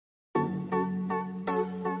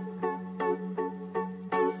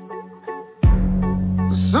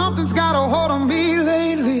Something's got a hold on me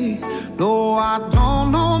lately, though I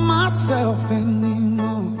don't know myself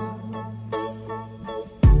anymore.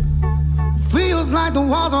 Feels like the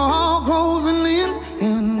walls are all closing in,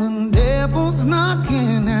 and the devil's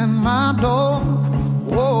knocking at my door.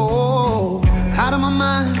 Whoa, out of my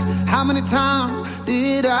mind, how many times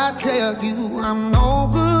did I tell you I'm no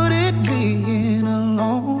good at being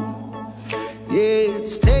alone? Yeah,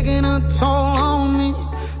 it's taking a toll on me,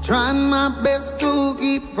 trying my best to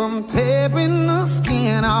keep from tearing the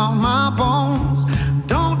skin off my bones.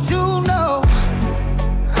 Don't you know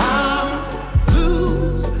I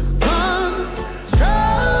lose control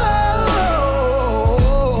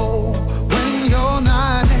when you're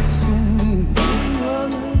not next to me?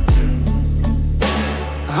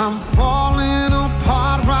 I'm falling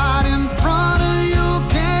apart right in front of you.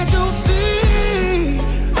 Can't you see?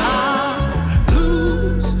 I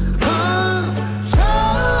lose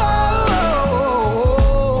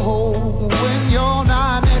control when you're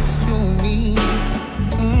not next to me.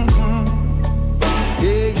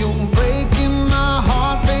 Yeah, you're breaking my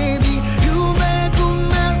heart, baby. You make a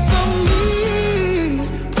mess of me.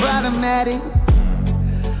 Problematic.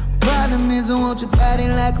 Problem is I want your body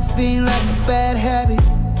like a fiend, like a bad habit.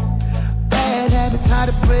 Bad habits hard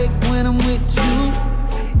to break when I'm with you.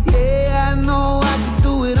 Yeah, I know I can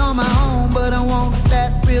do it on my own, but I want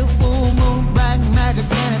that real full moon, black magic,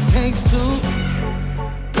 and it takes two.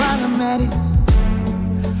 Problematic.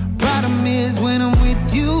 Problem is when I'm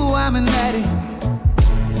with you, I'm an addict,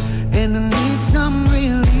 and I need some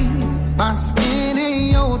relief. My skin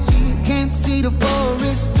ain't your teeth, can't see the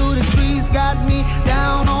forest through the trees. Got me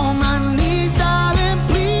down on my knees, darling,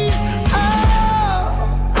 please. Oh,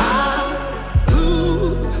 I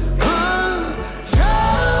lose control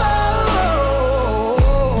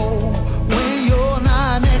when you're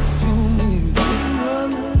not next to me.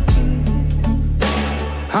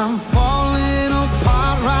 I'm falling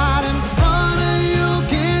apart right in front of you.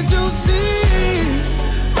 Can't you see?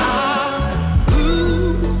 I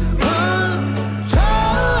lose control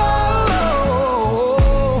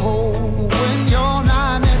when you're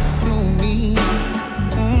not next to me.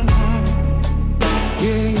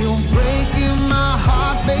 Yeah, you're breaking my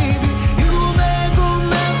heart, baby. You make a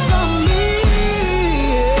mess of me.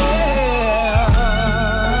 Yeah.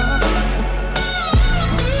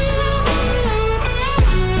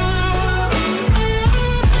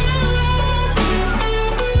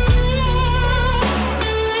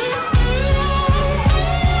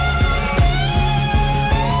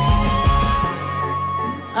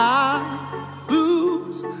 I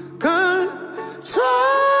lose control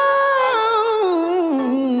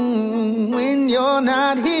when you're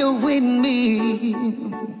not here with me.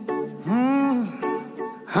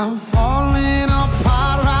 I'm falling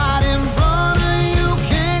apart right in front of you.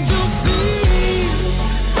 Can't you see?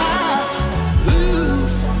 I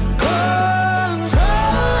lose control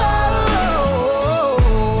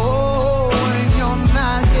when you're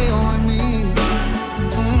not here with me.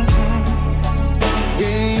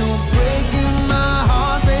 Yeah, you're breaking my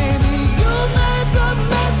heart, baby. You make a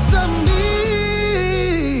mess of me.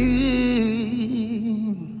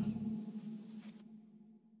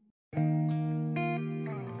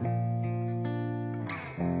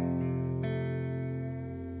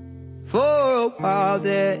 For a while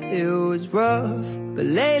there it was rough, but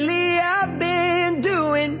lately I've been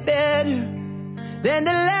doing better than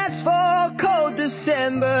the last 4 cold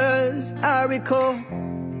Decembers I recall.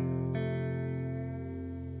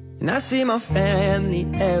 And I see my family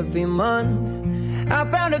every month. I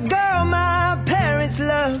found a girl my parents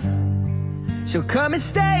love. She'll come and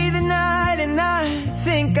stay the night, and I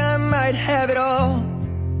think I might have it all.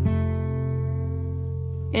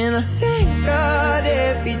 And I thank God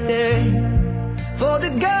every day for the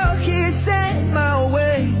girl He sent my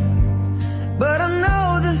way. But I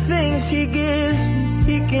know the things He gives me,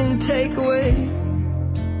 He can take away.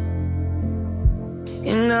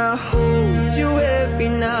 And I hold you every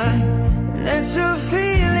night, and that's a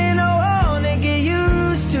feeling I wanna get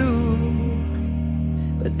used to.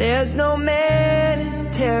 But there's no man as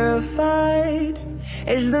terrified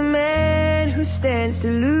as the man who stands to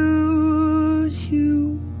lose you.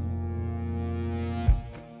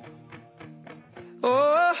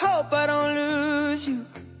 Oh, I hope I don't lose you.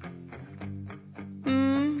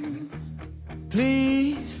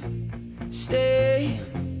 Please stay.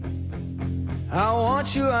 I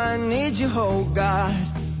want you, I need you, oh God.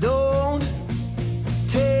 Don't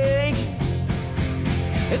take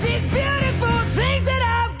these beautiful things that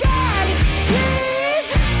I've got. Please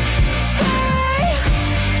stay.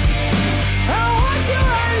 I want you,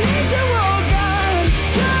 I need you, oh God.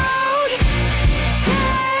 Don't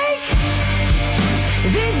take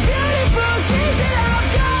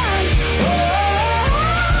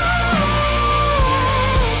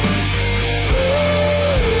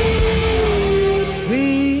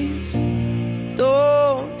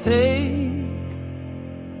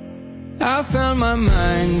my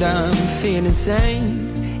mind, I'm feeling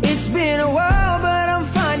sane. It's been a while, but I'm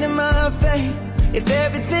finding my faith. If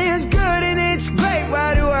everything's good and it's great,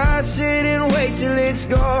 why do I sit and wait till it's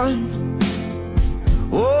gone?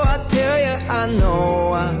 Oh, I tell you, I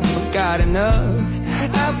know I've got enough.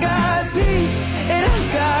 I've got peace and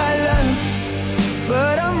I've got love,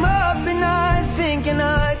 but I'm up at night thinking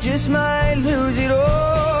I just might lose it all.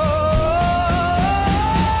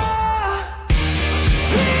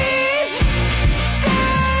 Please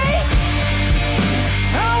stay.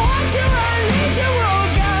 I want you, I need you, oh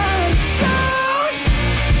God. Don't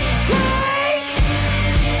take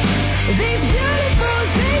these beautiful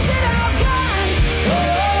things that I've got.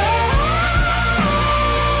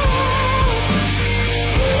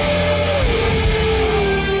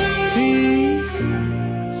 Please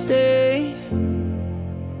stay.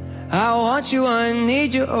 I want you, I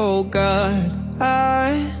need you, oh God.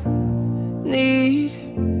 I need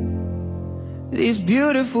these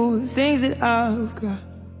beautiful things that I've got.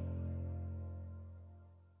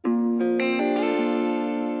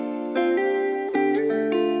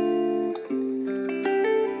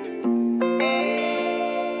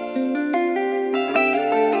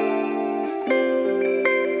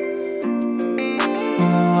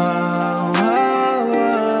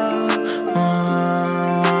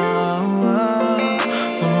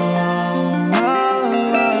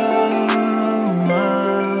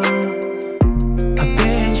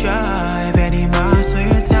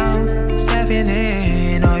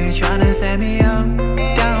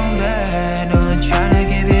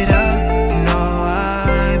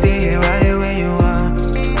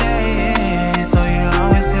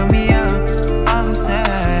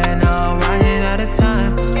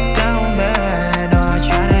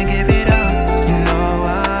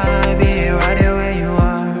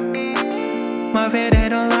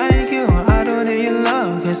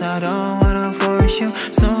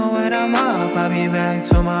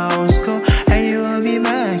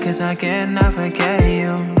 I cannot forget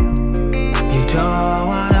you. You don't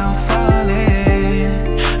wanna fall in,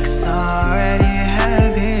 'cause I already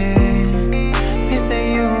have been missing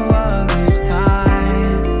you all this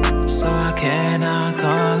time, so I cannot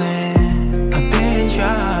call in. I've been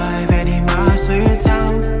driving miles through your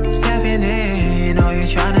town, stepping in, oh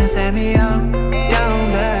you're tryna set me up. Down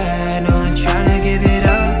bad, no I'm tryna give it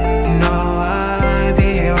up. No, I'll be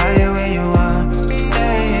right there where you are.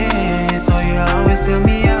 Stay in, so you always feel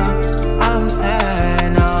me up. I'm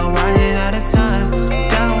sad, now running out of time.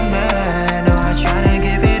 Down bad, no, I tryna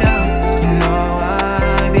give it up. You know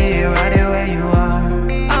I'll be right there where you are.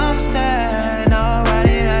 I'm sad, now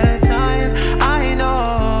running out of time. I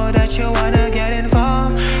know that you wanna get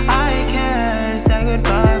involved. I can't say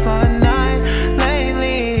goodbye for a night.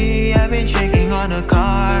 Lately, I've been checking on the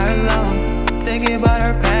car alone, thinking about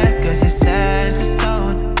her past, 'cause it's set to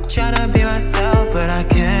stone. Tryna be myself, but I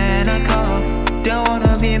cannot cope. Don't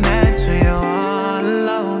wanna be mad to you all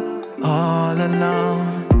alone, all alone.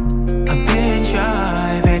 I've been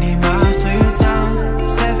driving miles through your town,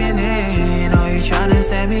 stepping in, oh you tryna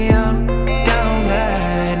set me up. Down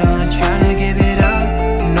bad, no I'm tryna give it up.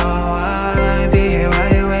 No, I'll be right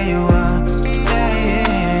there where you are. Stay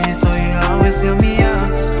in, so you always fill me up.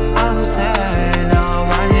 I'm sad, now I'm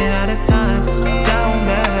running out of time. Down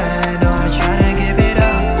bad, no I'm tryna give it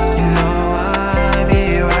up. You know I'll be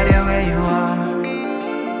right there where you are.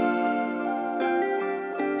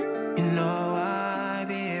 You know I'll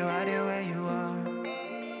be right there where you are.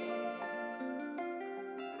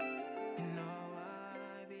 You know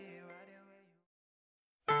I'll be right there where you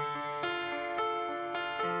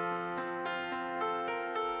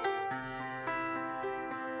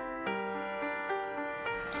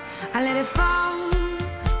I let it fall.